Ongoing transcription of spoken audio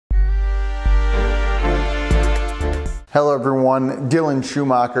Hello everyone, Dylan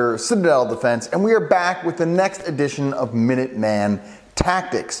Schumacher, Citadel Defense, and we are back with the next edition of Minuteman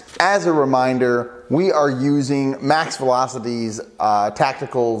Tactics. As a reminder, we are using Max Velocity's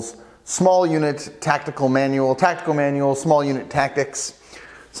Tactical's small unit tactical manual, small unit tactics,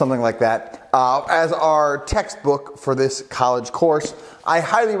 something like that, as our textbook for this college course. I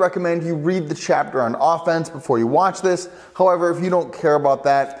highly recommend you read the chapter on offense before you watch this. However, if you don't care about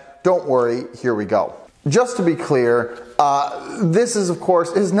that, don't worry, here we go. Just to be clear, this is, of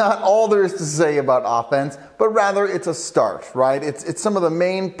course, is not all there is to say about offense, but rather it's a start, right? It's some of the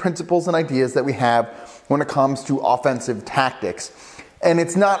main principles and ideas that we have when it comes to offensive tactics. And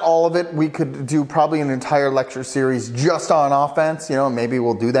it's not all of it. We could do probably an entire lecture series just on offense, maybe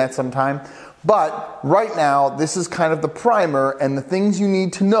we'll do that sometime. But right now, this is kind of the primer and the things you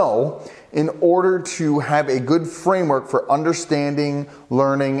need to know in order to have a good framework for understanding,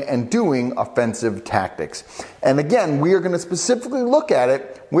 learning, and doing offensive tactics. And again, we are going to specifically look at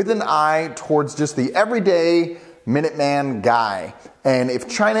it with an eye towards just the everyday Minuteman guy. And if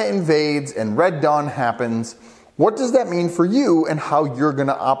China invades and Red Dawn happens, what does that mean for you and how you're going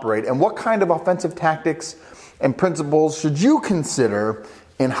to operate? And what kind of offensive tactics and principles should you consider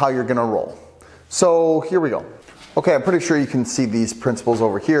in how you're going to roll? So here we go. Okay, I'm pretty sure you can see these principles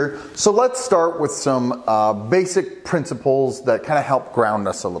over here. So let's start with some basic principles that kind of help ground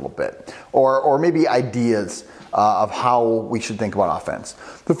us a little bit, or maybe ideas of how we should think about offense.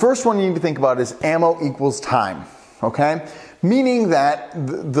 The first one you need to think about is ammo equals time, okay? Meaning that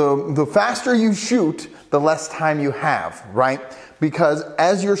the faster you shoot, the less time you have, right? Because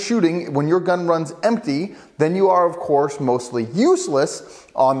as you're shooting, when your gun runs empty, then you are, of course, mostly useless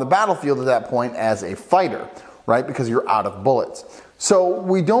on the battlefield at that point as a fighter, right? Because you're out of bullets. So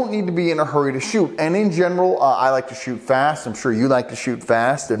we don't need to be in a hurry to shoot. And in general, I like to shoot fast. I'm sure you like to shoot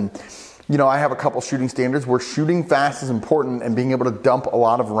fast. And, I have a couple shooting standards where shooting fast is important and being able to dump a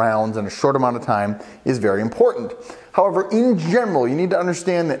lot of rounds in a short amount of time is very important. However, in general, you need to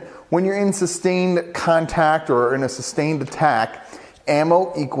understand that when you're in sustained contact or in a sustained attack,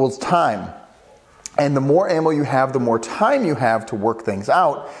 ammo equals time. And the more ammo you have, the more time you have to work things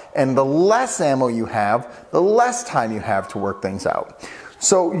out. And the less ammo you have, the less time you have to work things out.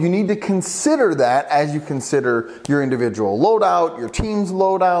 So you need to consider that as you consider your individual loadout, your team's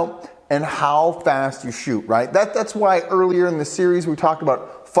loadout, and how fast you shoot, right? That's why earlier in the series we talked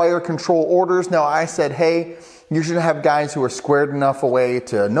about fire control orders. Now I said, hey, you should have guys who are squared enough away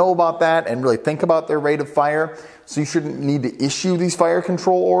to know about that and really think about their rate of fire. So you shouldn't need to issue these fire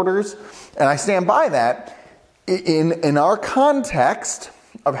control orders. And I stand by that. In our context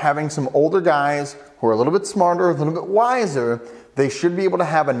of having some older guys who are a little bit smarter, a little bit wiser, they should be able to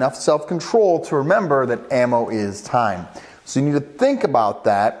have enough self-control to remember that ammo is time. So you need to think about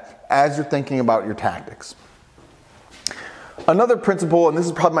that as you're thinking about your tactics. Another principle, and this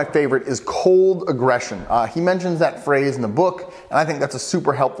is probably my favorite, is cold aggression. He mentions that phrase in the book, and I think that's a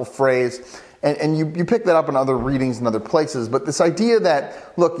super helpful phrase. And you pick that up in other readings and other places, but this idea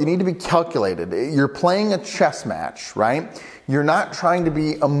that, look, you need to be calculated. You're playing a chess match, right? You're not trying to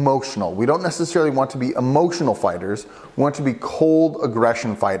be emotional. We don't necessarily want to be emotional fighters. We want to be cold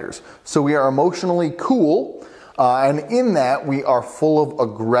aggression fighters. So we are emotionally cool, and in that we are full of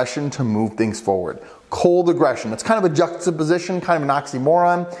aggression to move things forward. Cold aggression. It's kind of a juxtaposition, kind of an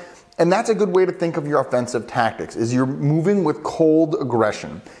oxymoron. And that's a good way to think of your offensive tactics, is you're moving with cold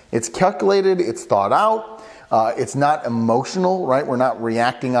aggression. It's calculated, it's thought out, it's not emotional, right? We're not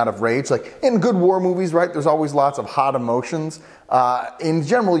reacting out of rage. Like in good war movies, right, there's always lots of hot emotions. In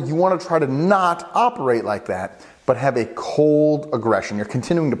general, you want to try to not operate like that, but have a cold aggression. You're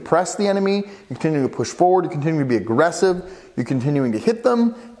continuing to press the enemy, you're continuing to push forward, you're continuing to be aggressive, you're continuing to hit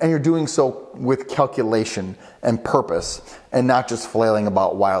them, and you're doing so with calculation and purpose and not just flailing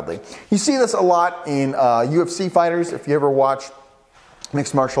about wildly. You see this a lot in UFC fighters. If you ever watch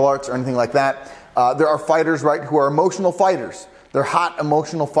mixed martial arts or anything like that, there are fighters, right, who are emotional fighters. They're hot,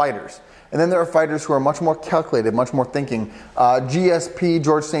 emotional fighters. And then there are fighters who are much more calculated, much more thinking. GSP,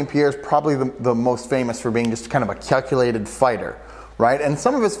 George St. Pierre, is probably the most famous for being just kind of a calculated fighter, right? And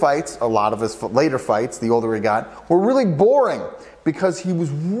some of his fights, a lot of his later fights, the older he got, were really boring because he was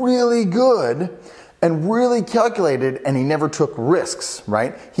really good and really calculated, and he never took risks,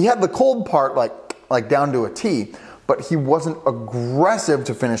 right? He had the cold part like down to a T, but he wasn't aggressive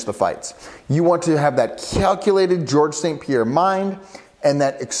to finish the fights. You want to have that calculated George St. Pierre mind and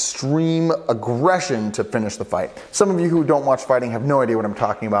that extreme aggression to finish the fight. Some of you who don't watch fighting have no idea what I'm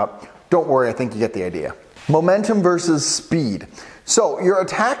talking about. Don't worry, I think you get the idea. Momentum versus speed. So your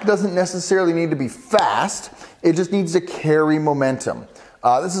attack doesn't necessarily need to be fast, it just needs to carry momentum.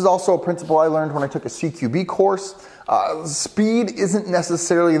 This is also a principle I learned when I took a CQB course. Speed isn't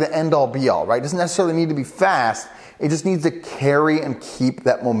necessarily the end-all be-all, right? It doesn't necessarily need to be fast. It just needs to carry and keep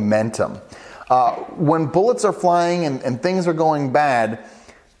that momentum. When bullets are flying and things are going bad,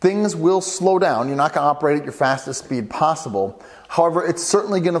 things will slow down. You're not going to operate at your fastest speed possible. However, it's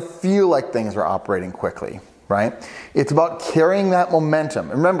certainly going to feel like things are operating quickly, right? It's about carrying that momentum.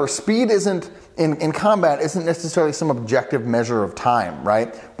 And remember, speed isn't, in combat, isn't necessarily some objective measure of time,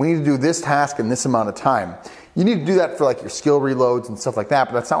 right? We need to do this task in this amount of time. You need to do that for like your skill reloads and stuff like that,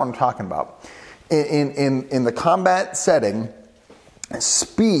 but that's not what I'm talking about. In the combat setting,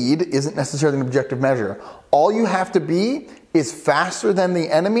 speed isn't necessarily an objective measure. All you have to be is faster than the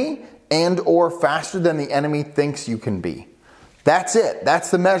enemy and or faster than the enemy thinks you can be. That's it.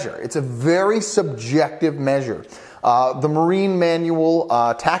 That's the measure. It's a very subjective measure. The Marine Manual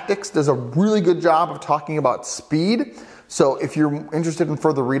Tactics does a really good job of talking about speed. So if you're interested in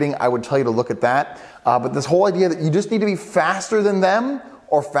further reading, I would tell you to look at that. But this whole idea that you just need to be faster than them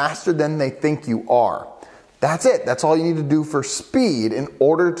or faster than they think you are. That's it. That's all you need to do for speed in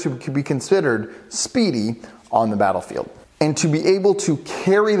order to be considered speedy on the battlefield. And to be able to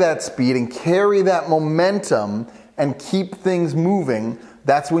carry that speed and carry that momentum and keep things moving,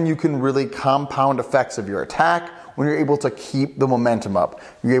 that's when you can really compound effects of your attack, when you're able to keep the momentum up.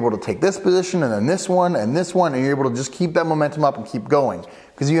 You're able to take this position and then this one, and you're able to just keep that momentum up and keep going.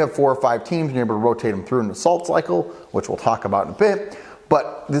 Because you have 4 or 5 teams and you're able to rotate them through an assault cycle, which we'll talk about in a bit.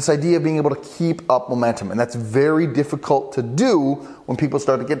 But this idea of being able to keep up momentum, and that's very difficult to do when people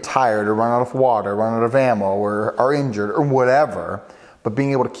start to get tired or run out of water, run out of ammo, or are injured or whatever. But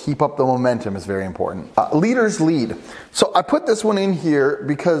being able to keep up the momentum is very important. Leaders lead. So I put this one in here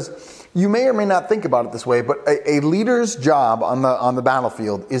because you may or may not think about it this way, but a leader's job on the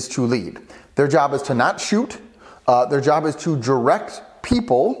battlefield is to lead. Their job is to not shoot. Their job is to direct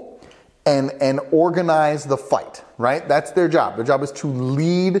people and organize the fight, right? That's their job. Their job is to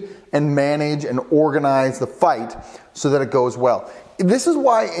lead and manage and organize the fight so that it goes well. This is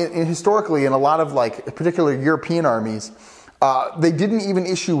why historically in a lot of like particular European armies, they didn't even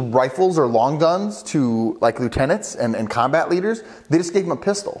issue rifles or long guns to like lieutenants and combat leaders. They just gave them a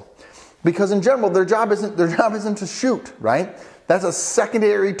pistol. Because in general, their job isn't to shoot, right? That's a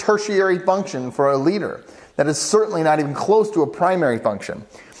secondary, tertiary function for a leader. That is certainly not even close to a primary function.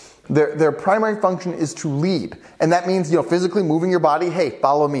 Their primary function is to lead. And that means, physically moving your body. Hey,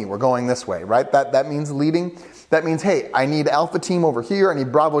 follow me. We're going this way, right? That means leading. That means, hey, I need Alpha team over here. I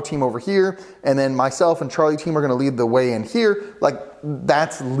need Bravo team over here. And then myself and Charlie team are going to lead the way in here. Like,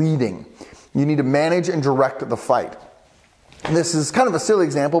 that's leading. You need to manage and direct the fight. This is kind of a silly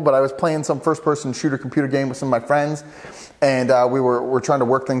example, but I was playing some first-person shooter computer game with some of my friends. And we were trying to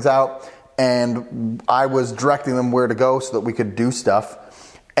work things out. And I was directing them where to go so that we could do stuff.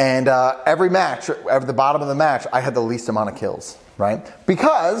 And every match, at the bottom of the match, I had the least amount of kills, right?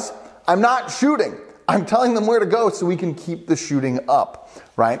 Because I'm not shooting. I'm telling them where to go so we can keep the shooting up,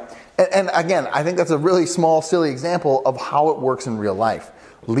 right? And again, I think that's a really small, silly example of how it works in real life.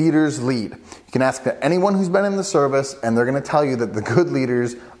 Leaders lead. You can ask anyone who's been in the service, and they're going to tell you that the good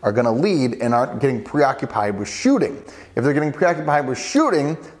leaders are going to lead and aren't getting preoccupied with shooting. If they're getting preoccupied with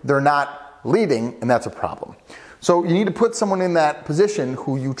shooting, they're not leading, and that's a problem. So you need to put someone in that position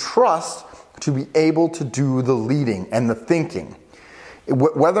who you trust to be able to do the leading and the thinking.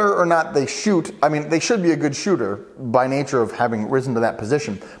 Whether or not they shoot, I mean, they should be a good shooter by nature of having risen to that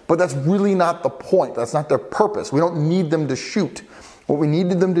position, but that's really not the point. That's not their purpose. We don't need them to shoot. What we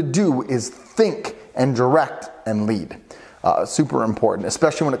needed them to do is think and direct and lead. Super important,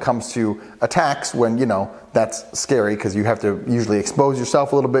 especially when it comes to attacks when, that's scary because you have to usually expose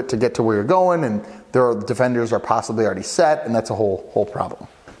yourself a little bit to get to where you're going, and the defenders are possibly already set, and that's a whole problem.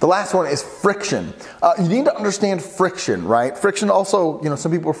 The last one is friction. You need to understand friction, right? Friction also,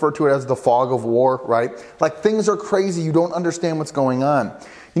 some people refer to it as the fog of war, right? Like things are crazy, you don't understand what's going on.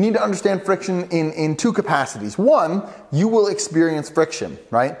 You need to understand friction in 2 capacities. One, you will experience friction,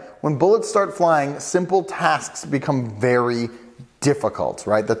 right? When bullets start flying, simple tasks become very difficult,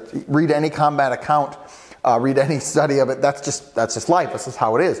 right? Read any combat account, read any study of it. That's just life. That's just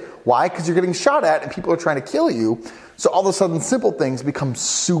how it is. Why? Because you're getting shot at and people are trying to kill you. So all of a sudden, simple things become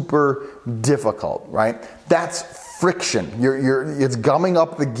super difficult, right? That's friction. It's gumming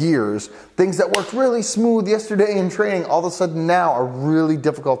up the gears. Things that worked really smooth yesterday in training, all of a sudden now are really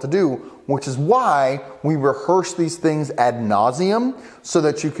difficult to do, which is why we rehearse these things ad nauseum so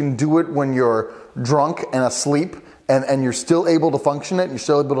that you can do it when you're drunk and asleep and you're still able to function it, and you're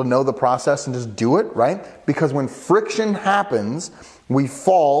still able to know the process and just do it, right? Because when friction happens, we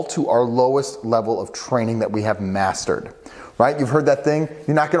fall to our lowest level of training that we have mastered. Right? You've heard that thing.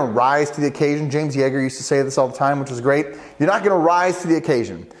 You're not going to rise to the occasion. James Yeager used to say this all the time, which was great. You're not going to rise to the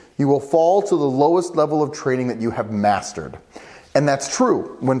occasion. You will fall to the lowest level of training that you have mastered. And that's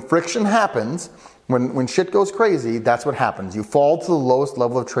true. When friction happens, when shit goes crazy, that's what happens. You fall to the lowest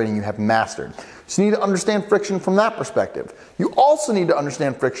level of training you have mastered. So you need to understand friction from that perspective. You also need to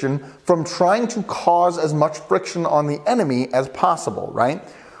understand friction from trying to cause as much friction on the enemy as possible, right?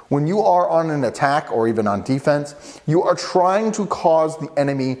 When you are on an attack or even on defense, you are trying to cause the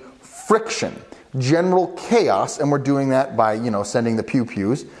enemy friction, general chaos, and we're doing that by, sending the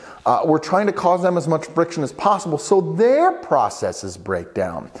pew-pews. We're trying to cause them as much friction as possible so their processes break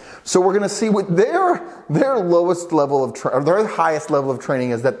down. So we're going to see what their lowest level of or their highest level of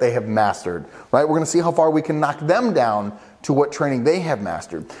training is that they have mastered, right? We're going to see how far we can knock them down to what training they have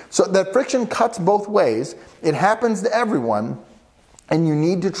mastered. So that friction cuts both ways. It happens to everyone. And you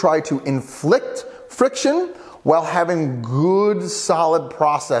need to try to inflict friction while having good, solid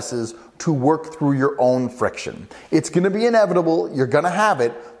processes to work through your own friction. It's going to be inevitable. You're going to have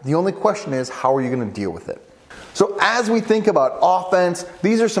it. The only question is, how are you going to deal with it? So as we think about offense,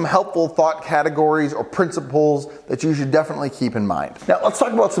 these are some helpful thought categories or principles that you should definitely keep in mind. Now, let's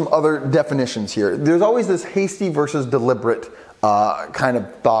talk about some other definitions here. There's always this hasty versus deliberate kind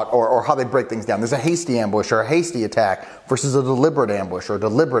of thought or how they break things down. There's a hasty ambush or a hasty attack versus a deliberate ambush or a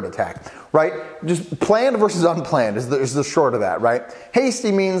deliberate attack, right? Just planned versus unplanned is the short of that, right?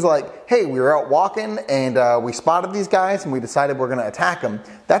 Hasty means like, hey, we were out walking and we spotted these guys and we decided we're going to attack them.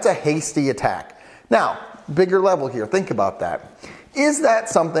 That's a hasty attack. Now, bigger level here, think about that. Is that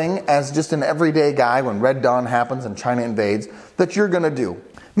something as just an everyday guy when Red Dawn happens and China invades that you're going to do?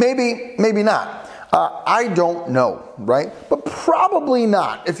 Maybe, maybe not. I don't know, right? But probably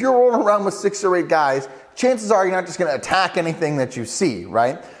not. If you're rolling around with 6 or 8 guys, chances are you're not just going to attack anything that you see,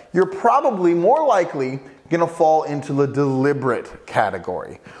 right? You're probably more likely going to fall into the deliberate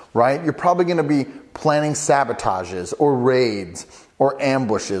category, right? You're probably going to be planning sabotages or raids or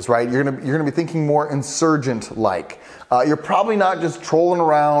ambushes, right? You're going to be thinking more insurgent-like. You're probably not just trolling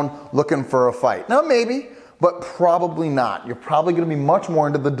around looking for a fight. Now, maybe, but probably not. You're probably going to be much more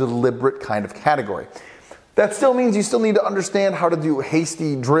into the deliberate kind of category. That still means you still need to understand how to do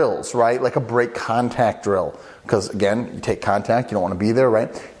hasty drills, right? Like a break contact drill. Because again, you take contact, you don't want to be there, right?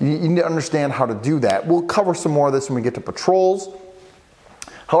 You need to understand how to do that. We'll cover some more of this when we get to patrols.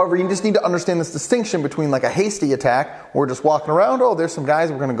 However, you just need to understand this distinction between like a hasty attack, where we're just walking around, oh, there's some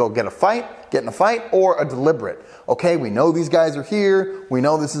guys, we're going to go get in a fight, or a deliberate. Okay, we know these guys are here, we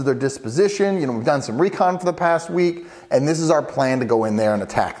know this is their disposition, we've done some recon for the past week, and this is our plan to go in there and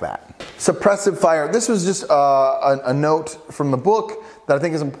attack that. Suppressive fire. This was just a note from the book that I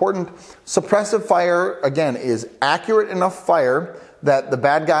think is important. Suppressive fire, again, is accurate enough fire that the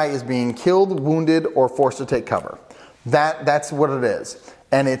bad guy is being killed, wounded, or forced to take cover. That's what it is.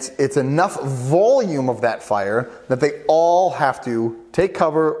 And it's enough volume of that fire that they all have to take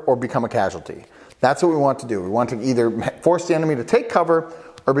cover or become a casualty. That's what we want to do. We want to either force the enemy to take cover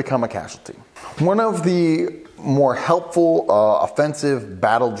or become a casualty. One of the more helpful offensive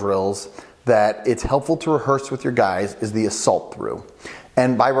battle drills that it's helpful to rehearse with your guys is the assault through.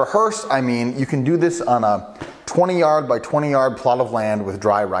 And by rehearse, I mean you can do this on a 20-yard by 20-yard plot of land with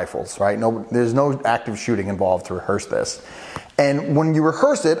dry rifles, right? There's no active shooting involved to rehearse this. And when you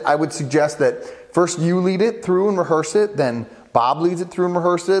rehearse it, I would suggest that first you lead it through and rehearse it, then Bob leads it through and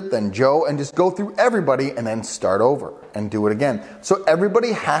rehearse it, then Joe, and just go through everybody and then start over and do it again. So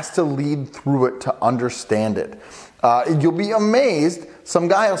everybody has to lead through it to understand it. You'll be amazed. Some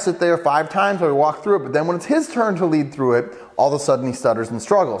guy will sit there 5 times while we walk through it, but then when it's his turn to lead through it, all of a sudden he stutters and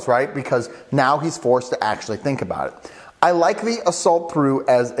struggles, right? Because now he's forced to actually think about it. I like the assault through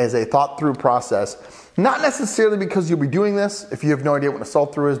as a thought through process, not necessarily because you'll be doing this. If you have no idea what an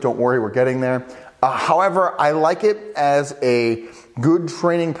assault through is, don't worry, we're getting there. However, I like it as a good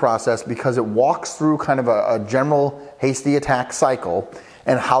training process because it walks through kind of a general hasty attack cycle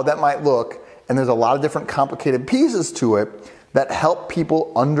and how that might look. And there's a lot of different complicated pieces to it that help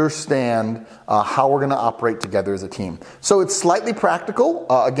people understand how we're going to operate together as a team. So it's slightly practical.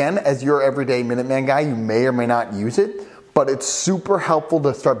 Again, as your everyday Minuteman guy, you may or may not use it, but it's super helpful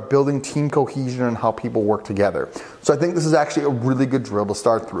to start building team cohesion and how people work together. So I think this is actually a really good drill to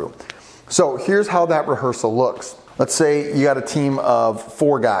start through. So here's how that rehearsal looks. Let's say you got a team of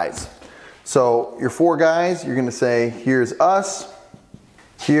 4 guys. So your 4 guys, you're going to say, here's us,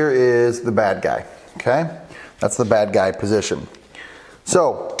 here is the bad guy, okay? That's the bad guy position.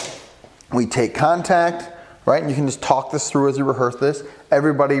 So we take contact, right? And you can just talk this through as you rehearse this.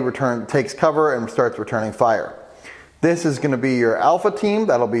 Everybody takes cover and starts returning fire. This is going to be your alpha team.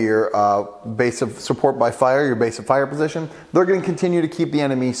 That'll be your base of support by fire, your base of fire position. They're going to continue to keep the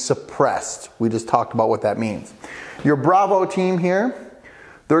enemy suppressed. We just talked about what that means. Your bravo team here,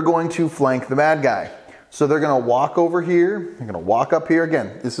 they're going to flank the bad guy. So they're going to walk over here. They're going to walk up here.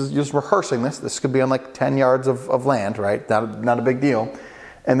 Again, this is just rehearsing this. This could be on like 10 yards of land, right? Not a big deal.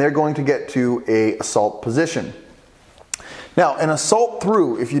 And they're going to get to a assault position. Now, an assault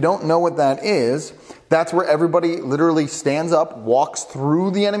through, if you don't know what that is, that's where everybody literally stands up, walks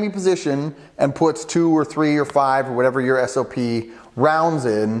through the enemy position, and puts 2 or 3 or 5 or whatever your SOP rounds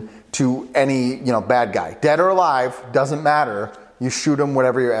in to any bad guy. Dead or alive, doesn't matter. You shoot them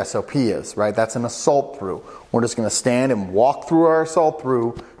whatever your SOP is, right? That's an assault through. We're just going to stand and walk through our assault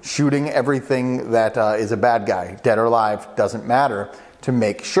through, shooting everything that is a bad guy. Dead or alive, doesn't matter, to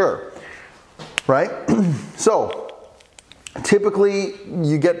make sure, right? So, typically,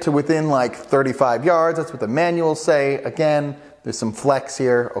 you get to within like 35 yards. That's what the manuals say. Again, there's some flex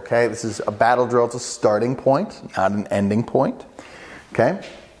here, okay? This is a battle drill. It's a starting point, not an ending point, okay?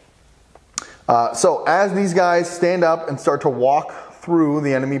 So as these guys stand up and start to walk through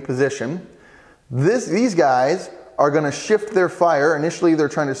the enemy position, these guys are going to shift their fire. Initially, they're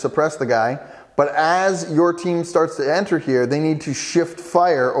trying to suppress the guy, but as your team starts to enter here, they need to shift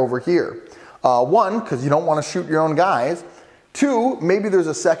fire over here. One, because you don't want to shoot your own guys. 2, maybe there's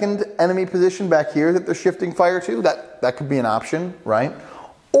a second enemy position back here that they're shifting fire to. That could be an option, right?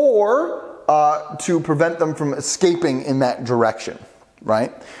 Or to prevent them from escaping in that direction,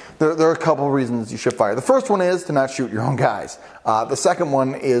 right? There are a couple of reasons you shift fire. The first one is to not shoot your own guys. The second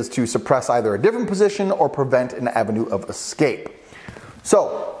one is to suppress either a different position or prevent an avenue of escape.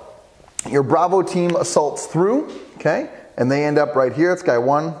 So, your Bravo team assaults through, okay? And they end up right here. That's guy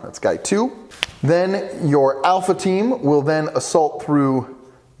 1, that's guy 2. Then your Alpha team will then assault through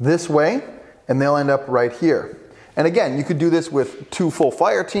this way, and they'll end up right here. And again, you could do this with 2 full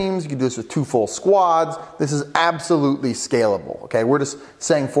fire teams. You could do this with 2 full squads. This is absolutely scalable, okay? We're just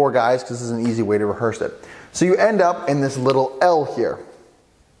saying 4 guys because this is an easy way to rehearse it. So you end up in this little L here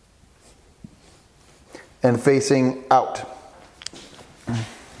and facing out.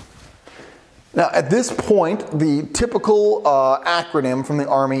 Now, at this point, the typical acronym from the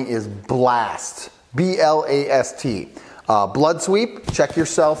Army is BLAST, B-L-A-S-T. Blood sweep, check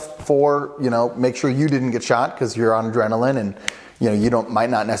yourself for, make sure you didn't get shot because you're on adrenaline and, you might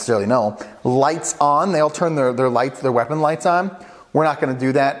not necessarily know. Lights on, they all turn their lights, their weapon lights on. We're not going to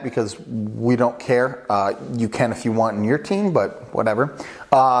do that because we don't care. You can if you want in your team, but whatever.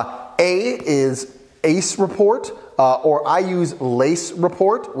 A is ACE report, or I use LACE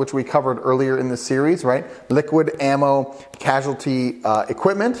report, which we covered earlier in the series, right? Liquid Ammo Casualty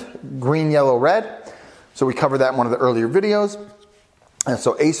Equipment, green, yellow, red. So we covered that in one of the earlier videos. And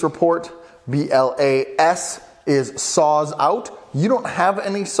so ACE report, B-L-A-S, is saws out. You don't have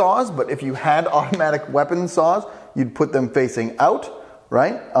any saws, but if you had automatic weapon saws, you'd put them facing out,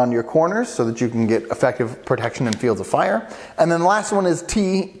 right, on your corners so that you can get effective protection in fields of fire. And then the last one is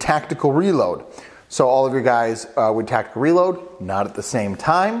T, tactical reload. So all of your guys would tactical reload, not at the same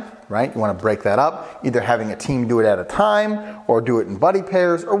time, right? You want to break that up, either having a team do it at a time or do it in buddy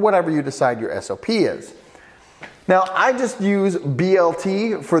pairs or whatever you decide your SOP is. Now, I just use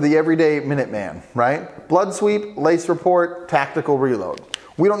BLT for the everyday Minuteman, right? Blood sweep, lace report, tactical reload.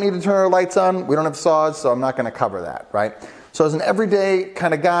 We don't need to turn our lights on. We don't have saws, so I'm not going to cover that, right? So as an everyday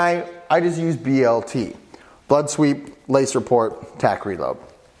kind of guy, I just use BLT. Blood sweep, lace report, tac reload.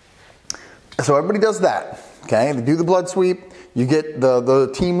 So everybody does that, okay? They do the blood sweep. You get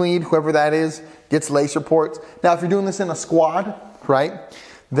the team lead, whoever that is, gets lace reports. Now, if you're doing this in a squad, right,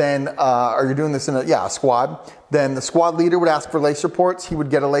 then, or you're doing this in a squad, then the squad leader would ask for lace reports. He would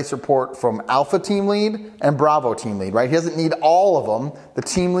get a lace report from Alpha team lead and Bravo team lead, right? He doesn't need all of them. The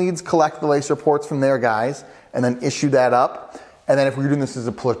team leads collect the lace reports from their guys and then issue that up. And then if we're doing this as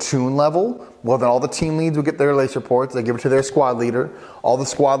a platoon level, well, then all the team leads would get their lace reports. They give it to their squad leader. All the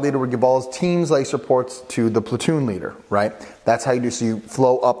squad leader would give all his team's lace reports to the platoon leader, right? That's how you do, so you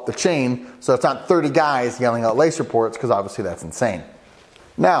flow up the chain. So it's not 30 guys yelling out lace reports, because obviously that's insane.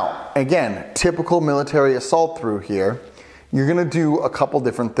 Now, again, typical military assault through here. You're going to do a couple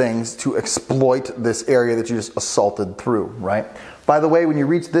different things to exploit this area that you just assaulted through, right? By the way, when you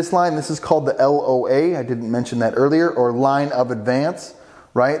reach this line, this is called the LOA. I didn't mention that earlier, or line of advance,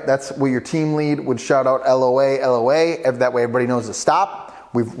 right? That's where your team lead would shout out LOA, LOA. That way everybody knows to stop.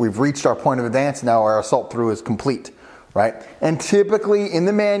 We've reached our point of advance. Now our assault through is complete, right? And typically in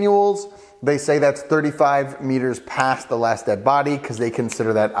the manuals, they say that's 35 meters past the last dead body because they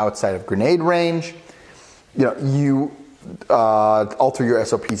consider that outside of grenade range. You alter your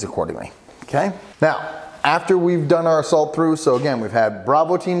SOPs accordingly, okay? Now, after we've done our assault through, so again, we've had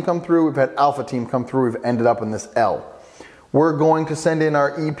Bravo team come through, we've had Alpha team come through, we've ended up in this L. We're going to send in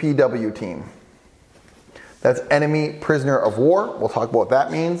our EPW team. That's enemy prisoner of war. We'll talk about what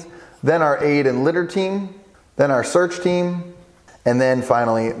that means. Then our aid and litter team, then our search team, and then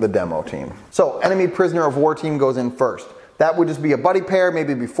finally the demo team. So enemy prisoner of war team goes in first. That would just be a buddy pair,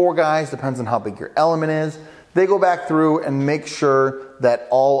 maybe be 4 guys, depends on how big your element is. They go back through and make sure that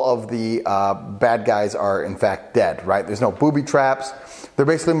all of the bad guys are in fact dead, right? There's no booby traps. They're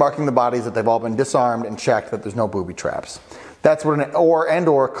basically marking the bodies that they've all been disarmed and checked that there's no booby traps. That's what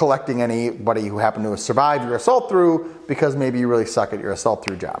or collecting anybody who happened to survive your assault through because maybe you really suck at your assault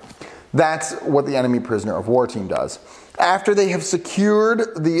through job. That's what the enemy prisoner of war team does. After they have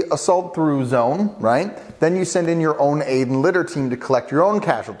secured the assault through zone, right, then you send in your own aid and litter team to collect your own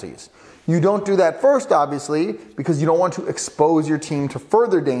casualties. You don't do that first, obviously, because you don't want to expose your team to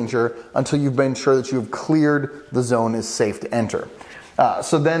further danger until you've been sure that you've cleared the zone is safe to enter.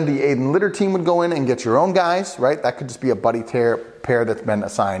 So then the aid and litter team would go in and get your own guys, right? That could just be a buddy pair that's been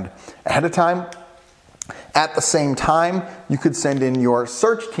assigned ahead of time. At the same time, you could send in your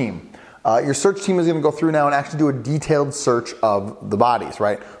search team. Your search team is going to go through now and actually do a detailed search of the bodies,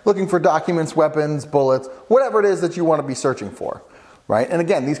 right? Looking for documents, weapons, bullets, whatever it is that you want to be searching for, right? And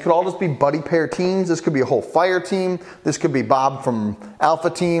again, these could all just be buddy pair teams. This could be a whole fire team. This could be Bob from Alpha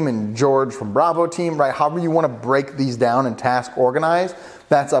team and George from Bravo team, right? However you want to break these down and task organize,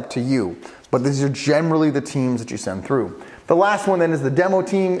 that's up to you. But these are generally the teams that you send through. The last one then is the demo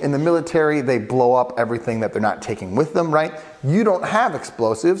team. In the military, they blow up everything that they're not taking with them, right? You don't have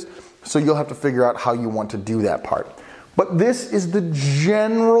explosives, so you'll have to figure out how you want to do that part. But this is the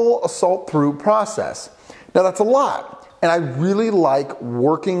general assault through process. Now that's a lot, and I really like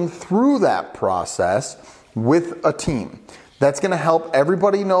working through that process with a team. That's going to help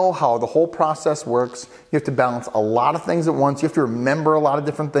everybody know how the whole process works. You have to balance a lot of things at once. You have to remember a lot of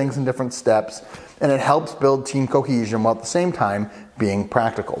different things in different steps, and it helps build team cohesion while at the same time being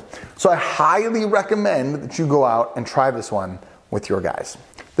practical. So I highly recommend that you go out and try this one with your guys.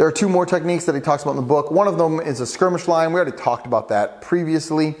 There are 2 more techniques that he talks about in the book. One of them is a skirmish line. We already talked about that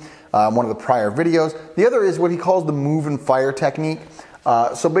previously, one of the prior videos. The other is what he calls the move and fire technique.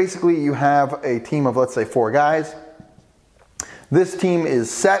 So basically you have a team of, let's say, 4 guys. This team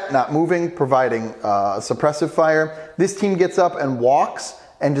is set, not moving, providing suppressive fire. This team gets up and walks,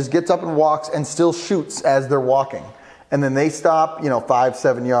 and just gets up and walks and still shoots as they're walking. And then they stop, 5,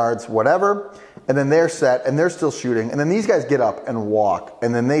 7 yards, whatever. And then they're set and they're still shooting. And then these guys get up and walk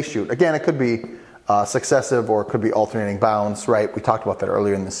and then they shoot. Again, it could be successive or it could be alternating bounds, right? We talked about that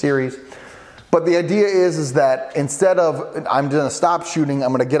earlier in the series. But the idea is that instead of I'm going to stop shooting, I'm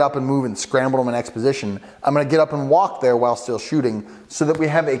going to get up and move and scramble to my next position, I'm going to get up and walk there while still shooting so that we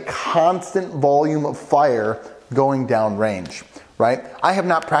have a constant volume of fire going down range, right? I have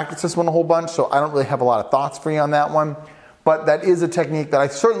not practiced this one a whole bunch, so I don't really have a lot of thoughts for you on that one. But that is a technique that I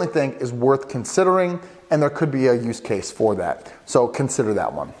certainly think is worth considering, and there could be a use case for that. So consider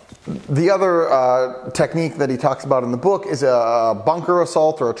that one. The other technique that he talks about in the book is a bunker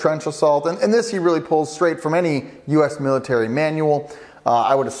assault or a trench assault. And this he really pulls straight from any U.S. military manual.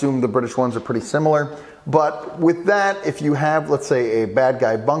 I would assume the British ones are pretty similar. But with that, if you have, let's say, a bad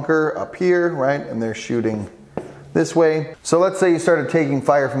guy bunker up here, right, and they're shooting this way. So let's say you started taking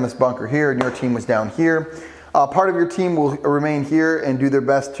fire from this bunker here and your team was down here. Part of your team will remain here and do their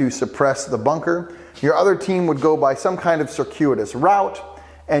best to suppress the bunker. Your other team would go by some kind of circuitous route,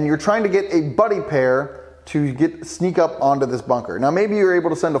 and you're trying to get a buddy pair to sneak up onto this bunker. Now maybe you're able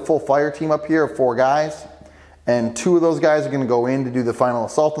to send a full fire team up here of 4 guys, and 2 of those guys are going to go in to do the final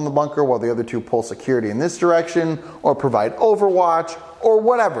assault on the bunker while the other 2 pull security in this direction or provide overwatch or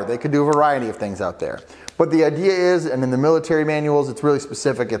whatever. They could do a variety of things out there. But the idea is, and in the military manuals, it's really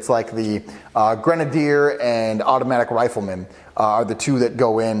specific. It's like the grenadier and automatic rifleman are the 2 that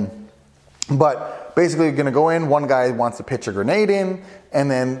go in. But basically you're going to go in, one guy wants to pitch a grenade in,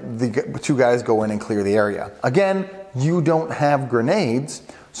 and then the 2 guys go in and clear the area. Again, you don't have grenades,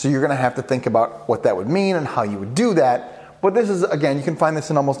 so you're going to have to think about what that would mean and how you would do that. But this is, again, you can find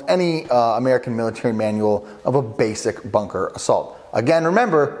this in almost any American military manual of a basic bunker assault. Again,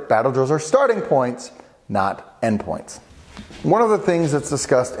 remember, battle drills are starting points, not endpoints. One of the things that's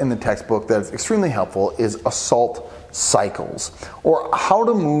discussed in the textbook that's extremely helpful is assault cycles, or how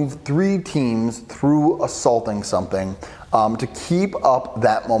to move 3 teams through assaulting something to keep up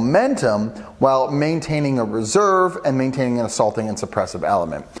that momentum while maintaining a reserve and maintaining an assaulting and suppressive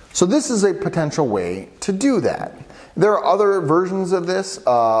element. So this is a potential way to do that. There are other versions of this.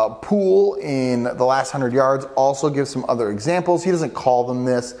 Poole in The Last 100 Yards also gives some other examples. He doesn't call them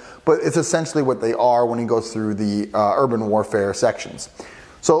this, but it's essentially what they are when he goes through the urban warfare sections.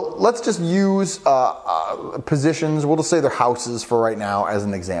 So let's just use positions. We'll just say they're houses for right now as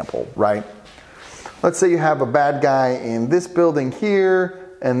an example, right? Let's say you have a bad guy in this building here,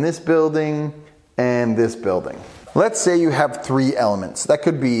 and this building, and this building. Let's say you have 3 elements. That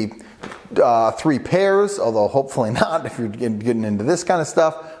could be 3 pairs, although hopefully not if you're getting into this kind of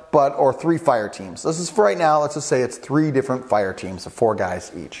stuff, or 3 fire teams. This is for right now. Let's just say it's 3 different fire teams of 4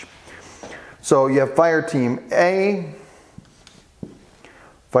 guys each. So you have fire team A,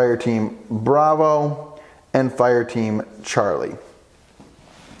 fire team Bravo, and fire team Charlie.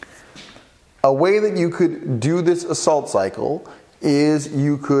 A way that you could do this assault cycle is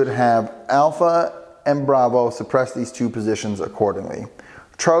you could have Alpha and Bravo suppress these 2 positions accordingly.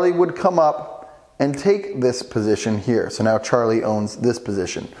 Charlie would come up and take this position here. So now Charlie owns this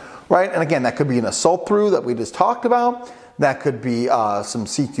position, right? And again, that could be an assault through that we just talked about. That could be some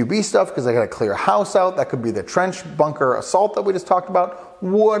CQB stuff because I got to clear a house out. That could be the trench bunker assault that we just talked about.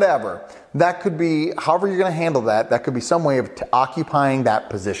 Whatever. That could be, however you're going to handle that, that could be some way of occupying that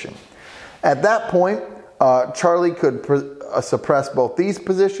position. At that point, Charlie could suppress both these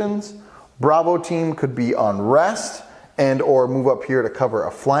positions. Bravo team could be on rest and or move up here to cover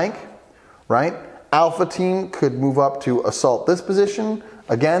a flank, right? Alpha team could move up to assault this position.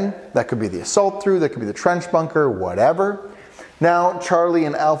 Again, that could be the assault through, that could be the trench bunker, whatever. Now, Charlie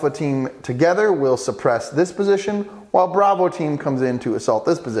and Alpha team together will suppress this position, while Bravo team comes in to assault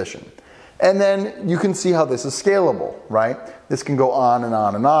this position. And then you can see how this is scalable, right? This can go on and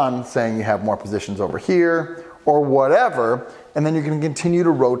on and on, saying you have more positions over here, or whatever, and then you can continue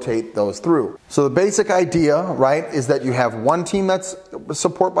to rotate those through. So the basic idea, right, is that you have one team that's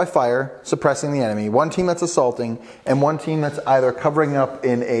support by fire, suppressing the enemy, one team that's assaulting, and one team that's either covering up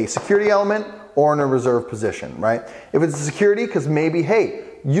in a security element or in a reserve position, right? If it's a security, because maybe, hey,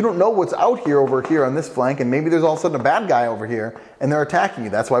 you don't know what's out here over here on this flank, and maybe there's all of a sudden a bad guy over here, and they're attacking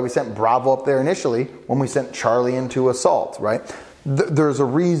you. That's why we sent Bravo up there initially when we sent Charlie into assault, right? There's a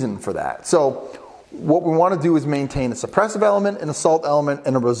reason for that. So what we want to do is maintain a suppressive element, an assault element,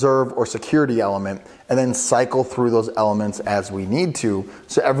 and a reserve or security element, and then cycle through those elements as we need to.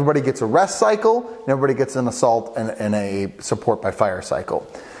 So everybody gets a rest cycle, and everybody gets an assault and a support by fire cycle.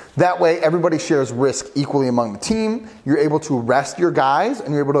 That way, everybody shares risk equally among the team. You're able to rest your guys,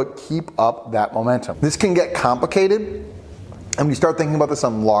 and you're able to keep up that momentum. This can get complicated, and when you start thinking about this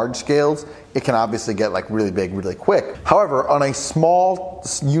on large scales, it can obviously get like really big, really quick. However, on a small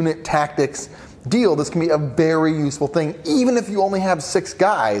unit tactics deal, this can be a very useful thing. Even if you only have 6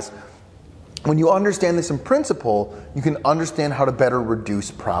 guys, when you understand this in principle, you can understand how to better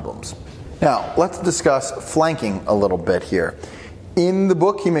reduce problems. Now, let's discuss flanking a little bit here. In the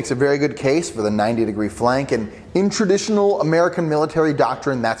book, he makes a very good case for the 90-degree flank, and in traditional American military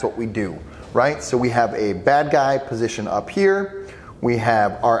doctrine, that's what we do, right? So we have a bad guy position up here, we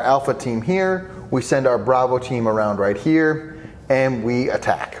have our Alpha team here, we send our Bravo team around right here, and we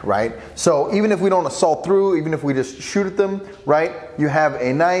attack, right? So even if we don't assault through, even if we just shoot at them, right, you have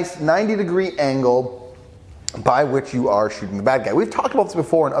a nice 90-degree angle by which you are shooting the bad guy. We've talked about this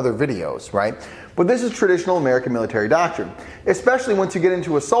before in other videos, right? But this is traditional American military doctrine, especially once you get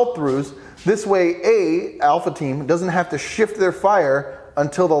into assault throughs. This way, Alpha team doesn't have to shift their fire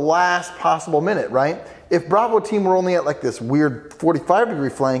until the last possible minute, right? If Bravo team were only at like this weird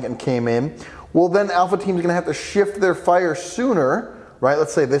 45-degree flank and came in, well then Alpha team is going to have to shift their fire sooner, right?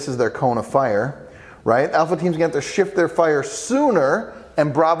 Let's say this is their cone of fire, right? Alpha team's going to have to shift their fire sooner,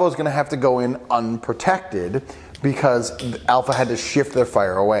 and Bravo is going to have to go in unprotected because Alpha had to shift their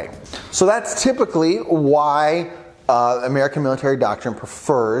fire away. So that's typically why American military doctrine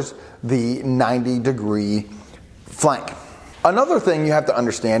prefers the 90-degree flank. Another thing you have to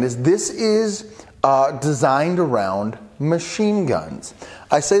understand is this is designed around machine guns.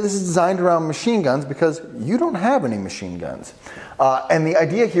 I say this is designed around machine guns because you don't have any machine guns. And the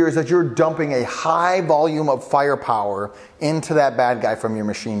idea here is that you're dumping a high volume of firepower into that bad guy from your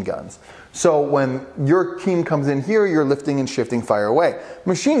machine guns. So when your team comes in here, you're lifting and shifting fire away.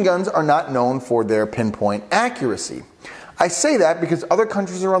 Machine guns are not known for their pinpoint accuracy. I say that because other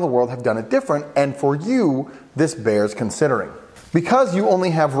countries around the world have done it different, and for you, this bears considering. Because you only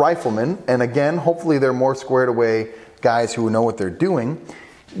have riflemen, and again, hopefully they're more squared away guys who know what they're doing,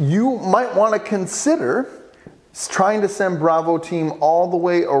 you might want to consider trying to send Bravo team all the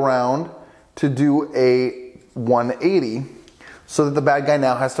way around to do a 180 so that the bad guy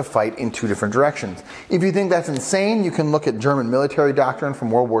now has to fight in two different directions. If you think that's insane, you can look at German military doctrine from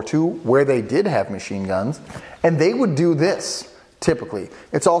World War II, where they did have machine guns, and they would do this, typically.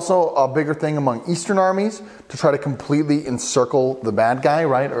 It's also a bigger thing among Eastern armies to try to completely encircle the bad guy,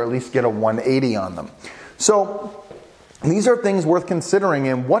 right? Or at least get a 180 on them. So these are things worth considering.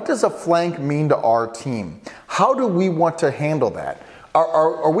 And what does a flank mean to our team? How do we want to handle that?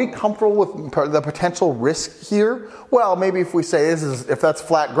 Are we comfortable with the potential risk here? Well, maybe if we say if that's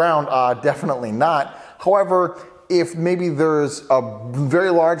flat ground, definitely not. However, if maybe there's a very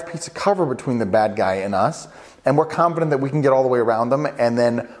large piece of cover between the bad guy and us, and we're confident that we can get all the way around them, and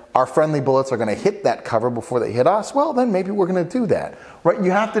then our friendly bullets are going to hit that cover before they hit us, well, then maybe we're going to do that, right?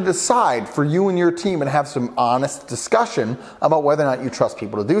 You have to decide for you and your team and have some honest discussion about whether or not you trust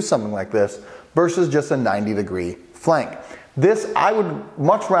people to do something like this versus just a 90-degree flank. This, I would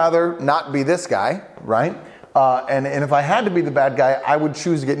much rather not be this guy, right? And if I had to be the bad guy, I would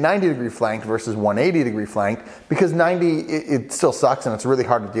choose to get 90-degree flanked versus 180-degree flanked, because 90, it still sucks and it's really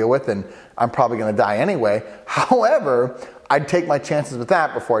hard to deal with, and I'm probably going to die anyway. However, I'd take my chances with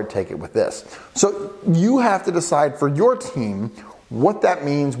that before I'd take it with this. So you have to decide for your team what that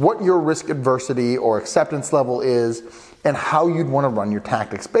means, what your risk adversity or acceptance level is, and how you'd want to run your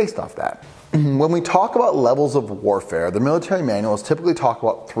tactics based off that. When we talk about levels of warfare, the military manuals typically talk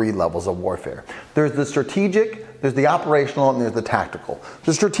about 3 levels of warfare. There's the strategic, there's the operational, and there's the tactical.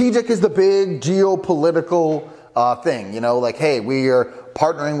 The strategic is the big geopolitical thing, you know, like, hey, we are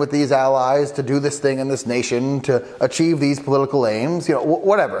partnering with these allies to do this thing in this nation to achieve these political aims, you know,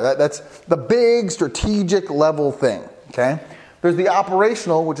 whatever. That's the big strategic level thing, okay? There's the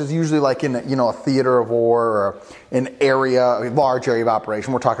operational, which is usually like in a theater of war or an area, a large area of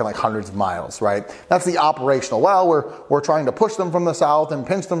operation. We're talking like hundreds of miles, right? That's the operational. Well, we're trying to push them from the south and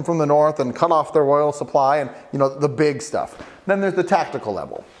pinch them from the north and cut off their oil supply and, the big stuff. Then there's the tactical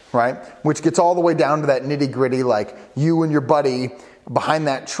level, right? Which gets all the way down to that nitty-gritty, like you and your buddy behind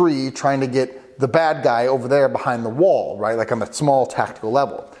that tree trying to get the bad guy over there behind the wall, right? Like on that small tactical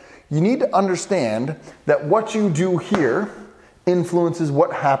level. You need to understand that what you do here influences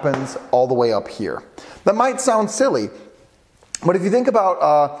what happens all the way up here. That might sound silly, but if you think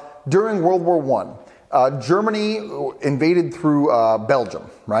about during World War I, Germany invaded through Belgium,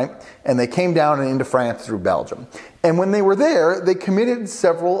 right? And they came down and into France through Belgium. And when they were there, they committed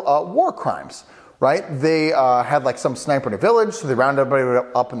several war crimes, right? They had like some sniper in a village, so they rounded everybody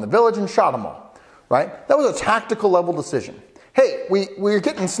up in the village and shot them all, right? That was a tactical level decision. Hey, we're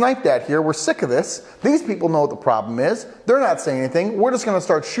getting sniped at here. We're sick of this. These people know what the problem is. They're not saying anything. We're just going to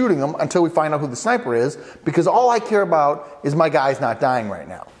start shooting them until we find out who the sniper is, because all I care about is my guy's not dying right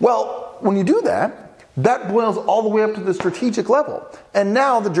now. Well, when you do that, that boils all the way up to the strategic level. And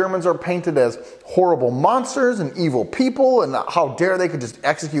now the Germans are painted as horrible monsters and evil people, and how dare they could just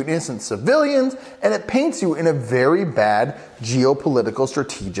execute innocent civilians, and it paints you in a very bad geopolitical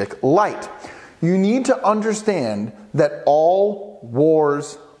strategic light. You need to understand that all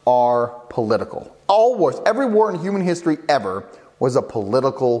wars are political. All wars, every war in human history ever was a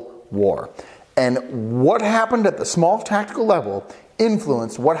political war. And what happened at the small tactical level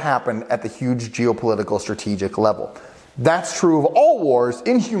influenced what happened at the huge geopolitical strategic level. That's true of all wars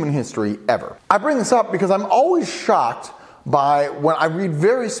in human history ever. I bring this up because I'm always shocked by when I read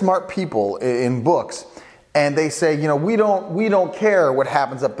very smart people in books, and they say, we don't care what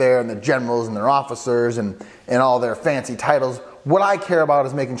happens up there and the generals and their officers and all their fancy titles. What I care about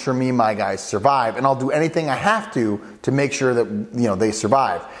is making sure me and my guys survive, and I'll do anything I have to make sure that they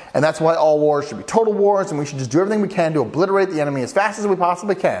survive. And that's why all wars should be total wars, and we should just do everything we can to obliterate the enemy as fast as we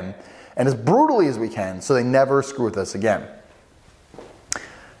possibly can and as brutally as we can, so they never screw with us again.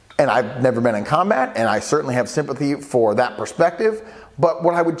 And I've never been in combat, and I certainly have sympathy for that perspective. But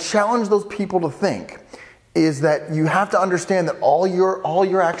what I would challenge those people to think is that you have to understand that all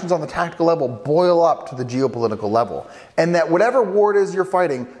your actions on the tactical level boil up to the geopolitical level. And that whatever war it is you're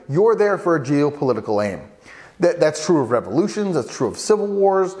fighting, you're there for a geopolitical aim. That's true of revolutions, that's true of civil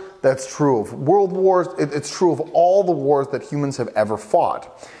wars, that's true of world wars, it's true of all the wars that humans have ever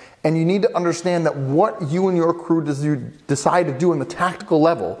fought. And you need to understand that what you and your crew decide to do on the tactical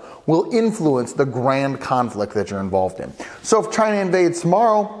level will influence the grand conflict that you're involved in. So if China invades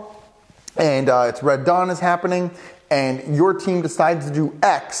tomorrow, and it's Red Dawn is happening, and your team decides to do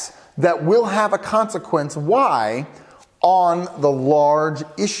X, that will have a consequence Y on the large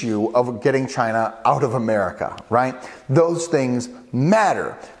issue of getting China out of America, right? Those things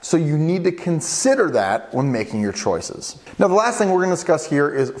matter. So you need to consider that when making your choices. Now, the last thing we're going to discuss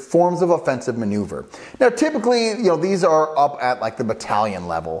here is forms of offensive maneuver. Now, typically, these are up at like the battalion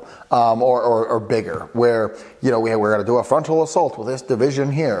level or bigger, where, we're going to do a frontal assault with this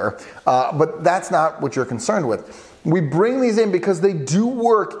division here. But that's not what you're concerned with. We bring these in because they do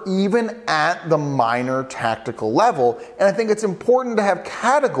work even at the minor tactical level, and I think it's important to have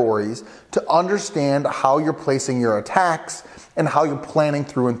categories to understand how you're placing your attacks and how you're planning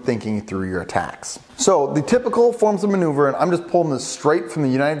through and thinking through your attacks. So the typical forms of maneuver, and I'm just pulling this straight from the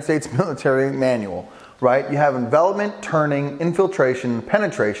United States military manual, right? You have envelopment, turning, infiltration,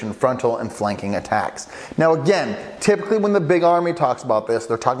 penetration, frontal, and flanking attacks. Now again, typically when the big army talks about this,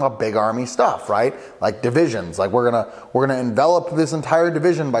 they're talking about big army stuff, right? Like divisions, like we're gonna envelop this entire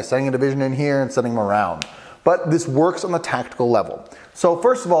division by sending a division in here and sending them around. But this works on the tactical level. So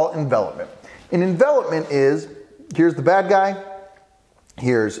first of all, envelopment. An envelopment is, here's the bad guy,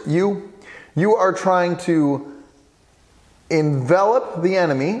 here's you. You are trying to envelop the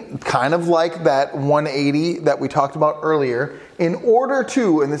enemy, kind of like that 180 that we talked about earlier, in order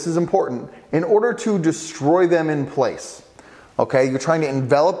to, and this is important, in order to destroy them in place. Okay, you're trying to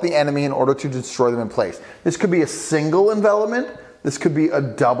envelop the enemy in order to destroy them in place. This could be a single envelopment, this could be a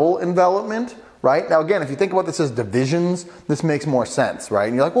double envelopment, right? Now again, if you think about this as divisions, this makes more sense, right?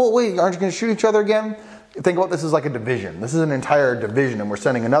 And you're like, well, wait, aren't you going to shoot each other again? Think about this as like a division. This is an entire division, and we're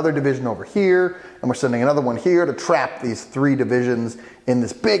sending another division over here, and we're sending another one here to trap these 3 divisions in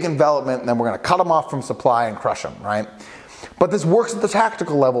this big envelopment, and then we're going to cut them off from supply and crush them, right? But this works at the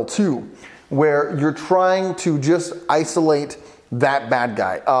tactical level too, where you're trying to just isolate that bad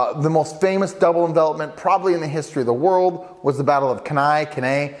guy. The most famous double envelopment probably in the history of the world was the Battle of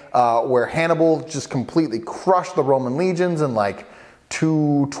Cannae, where Hannibal just completely crushed the Roman legions in like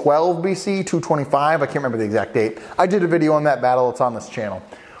 212 BC, 225, I can't remember the exact date. I did a video on that battle, it's on this channel.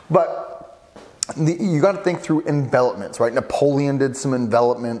 But you got to think through envelopments, right? Napoleon did some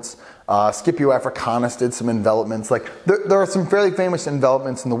envelopments, Scipio Africanus did some envelopments. Like there are some fairly famous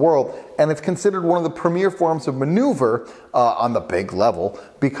envelopments in the world, and it's considered one of the premier forms of maneuver on the big level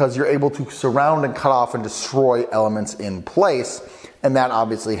because you're able to surround and cut off and destroy elements in place, and that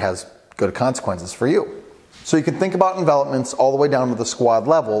obviously has good consequences for you. So you can think about envelopments all the way down to the squad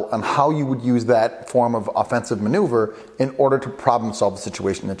level and how you would use that form of offensive maneuver in order to problem solve the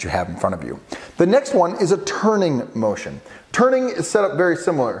situation that you have in front of you. The next one is a turning motion. Turning is set up very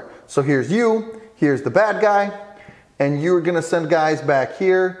similar. So here's you, here's the bad guy, and you're going to send guys back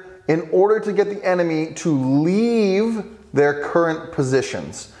here in order to get the enemy to leave their current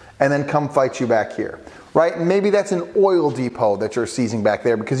positions and then come fight you back here. Right? And maybe that's an oil depot that you're seizing back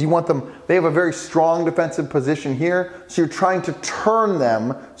there because you want them, they have a very strong defensive position here, so you're trying to turn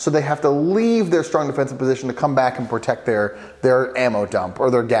them so they have to leave their strong defensive position to come back and protect their ammo dump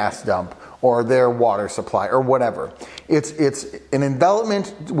or their gas dump or their water supply or whatever. It's an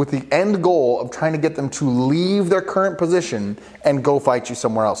envelopment with the end goal of trying to get them to leave their current position and go fight you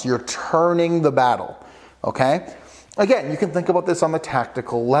somewhere else. You're turning the battle, okay? Again, you can think about this on the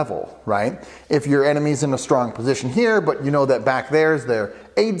tactical level, right? If your enemy's in a strong position here, but you know that back there is their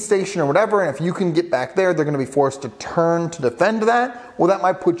aid station or whatever, and if you can get back there, they're going to be forced to turn to defend that, well, that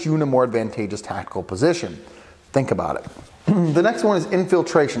might put you in a more advantageous tactical position. Think about it. The next one is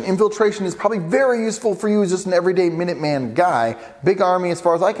infiltration. Infiltration is probably very useful for you as just an everyday Minuteman guy. Big Army, as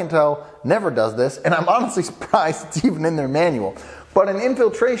far as I can tell, never does this, and I'm honestly surprised it's even in their manual. But an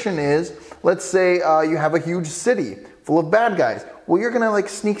infiltration is, let's say you have a huge city full of bad guys. Well, you're gonna like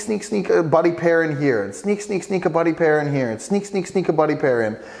sneak a buddy pair in here, and sneak a buddy pair in here, and sneak a buddy pair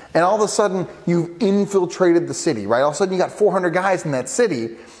in. And all of a sudden, you've infiltrated the city, right? All of a sudden, you got 400 guys in that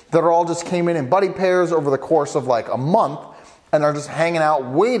city that are all just came in buddy pairs over the course of like a month, and are just hanging out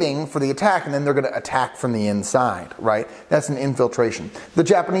waiting for the attack, and then they're going to attack from the inside, right? That's an infiltration. The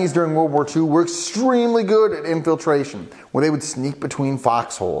Japanese during World War II were extremely good at infiltration, where they would sneak between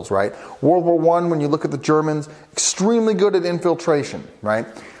foxholes, right? World War I, when you look at the Germans, extremely good at infiltration, right?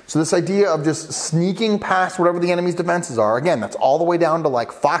 So this idea of just sneaking past whatever the enemy's defenses are, again, that's all the way down to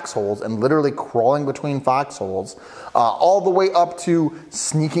like foxholes and literally crawling between foxholes, all the way up to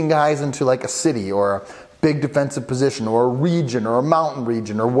sneaking guys into like a city or a big defensive position or a region or a mountain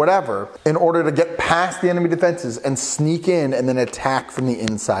region or whatever in order to get past the enemy defenses and sneak in and then attack from the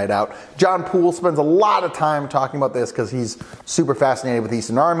inside out. John Poole spends a lot of time talking about this because he's super fascinated with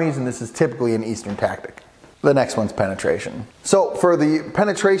Eastern armies, and this is typically an Eastern tactic. The next one's penetration. So for the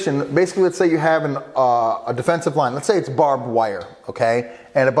penetration, basically let's say you have a defensive line. Let's say it's barbed wire, okay?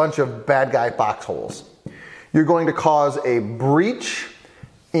 And a bunch of bad guy foxholes. You're going to cause a breach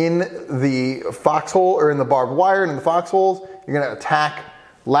in the foxhole or in the barbed wire and in the foxholes. You're going to attack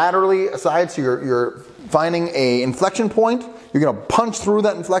laterally aside, so you're finding a inflection point. You're going to punch through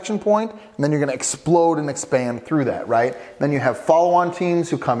that inflection point, and then you're going to explode and expand through that, right? Then you have follow-on teams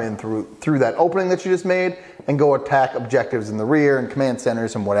who come in through that opening that you just made and go attack objectives in the rear and command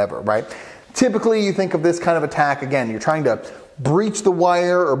centers and whatever, right? Typically, you think of this kind of attack, again, you're trying to breach the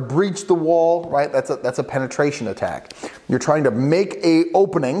wire or breach the wall, right? That's a penetration attack. You're trying to make a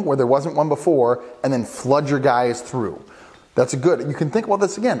opening where there wasn't one before and then flood your guys through. That's good. You can think about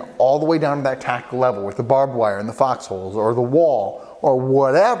this again, all the way down to that tactical level with the barbed wire and the foxholes or the wall or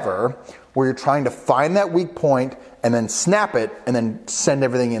whatever, where you're trying to find that weak point and then snap it and then send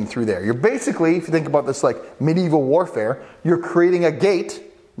everything in through there. You're basically, if you think about this like medieval warfare, you're creating a gate,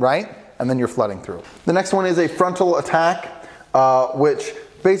 right? And then you're flooding through. The next one is a frontal attack, which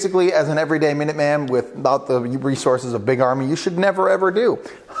basically as an everyday Minuteman without the resources of big army, you should never ever do.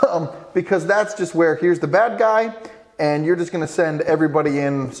 Because that's just where here's the bad guy, and you're just going to send everybody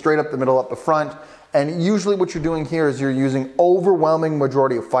in straight up the middle, up the front. And usually what you're doing here is you're using overwhelming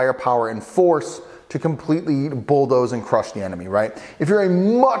majority of firepower and force to completely bulldoze and crush the enemy, right? If you're a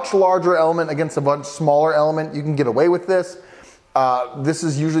much larger element against a much smaller element, you can get away with this. This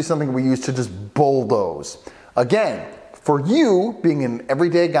is usually something we use to just bulldoze. Again, for you, being an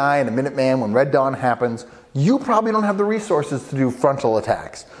everyday guy and a Minuteman, when Red Dawn happens, you probably don't have the resources to do frontal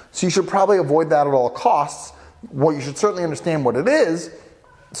attacks. So you should probably avoid that at all costs. Well, you should certainly understand what it is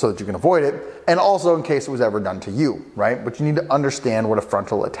so that you can avoid it, and also in case it was ever done to you, right? But you need to understand what a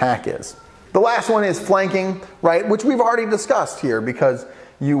frontal attack is. The last one is flanking, right? Which we've already discussed here, because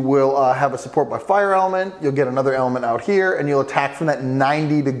you will have a support by fire element, you'll get another element out here, and you'll attack from that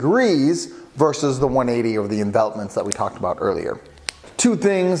 90 degrees versus the 180 or the envelopments that we talked about earlier. Two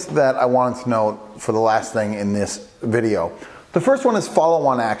things that I wanted to note for the last thing in this video. The first one is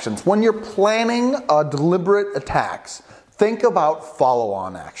follow-on actions. When you're planning deliberate attacks, think about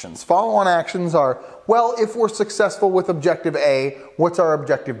follow-on actions. Follow-on actions are, well, if we're successful with objective A, what's our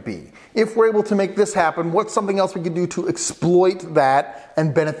objective B? If we're able to make this happen, what's something else we could do to exploit that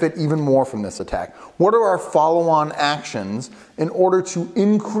and benefit even more from this attack? What are our follow-on actions in order to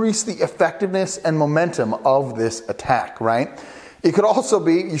increase the effectiveness and momentum of this attack, right? It could also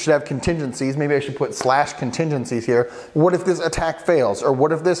be, you should have contingencies. Maybe I should put /contingencies here. What if this attack fails? Or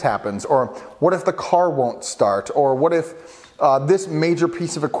what if this happens? Or what if the car won't start? Or what if this major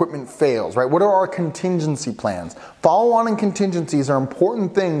piece of equipment fails, right? What are our contingency plans? Follow-on and contingencies are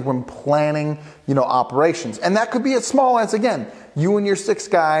important things when planning, operations. And that could be as small as, again, you and your 6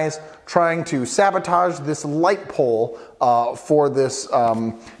 guys trying to sabotage this light pole for this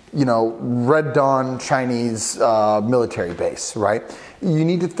Red Dawn Chinese military base, right? You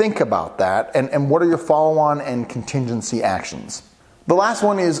need to think about that and what are your follow-on and contingency actions. The last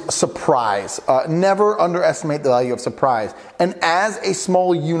one is surprise. Never underestimate the value of surprise. And as a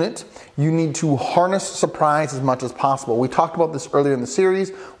small unit, you need to harness surprise as much as possible. We talked about this earlier in the series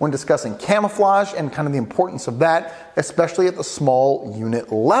when discussing camouflage and kind of the importance of that, especially at the small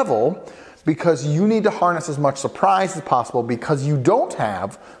unit level, because you need to harness as much surprise as possible because you don't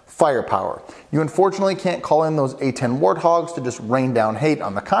have firepower. You unfortunately can't call in those A-10 warthogs to just rain down hate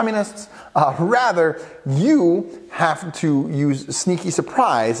on the communists. Rather, you have to use sneaky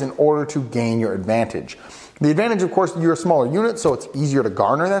surprise in order to gain your advantage. The advantage, of course, you're a smaller unit, so it's easier to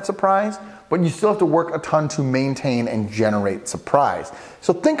garner that surprise, but you still have to work a ton to maintain and generate surprise.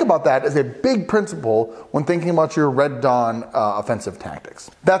 So think about that as a big principle when thinking about your Red Dawn offensive tactics.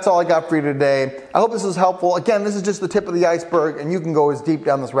 That's all I got for you today. I hope this is helpful. Again, this is just the tip of the iceberg, and you can go as deep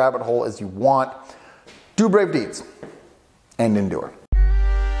down this rabbit hole as you want. Do brave deeds and endure.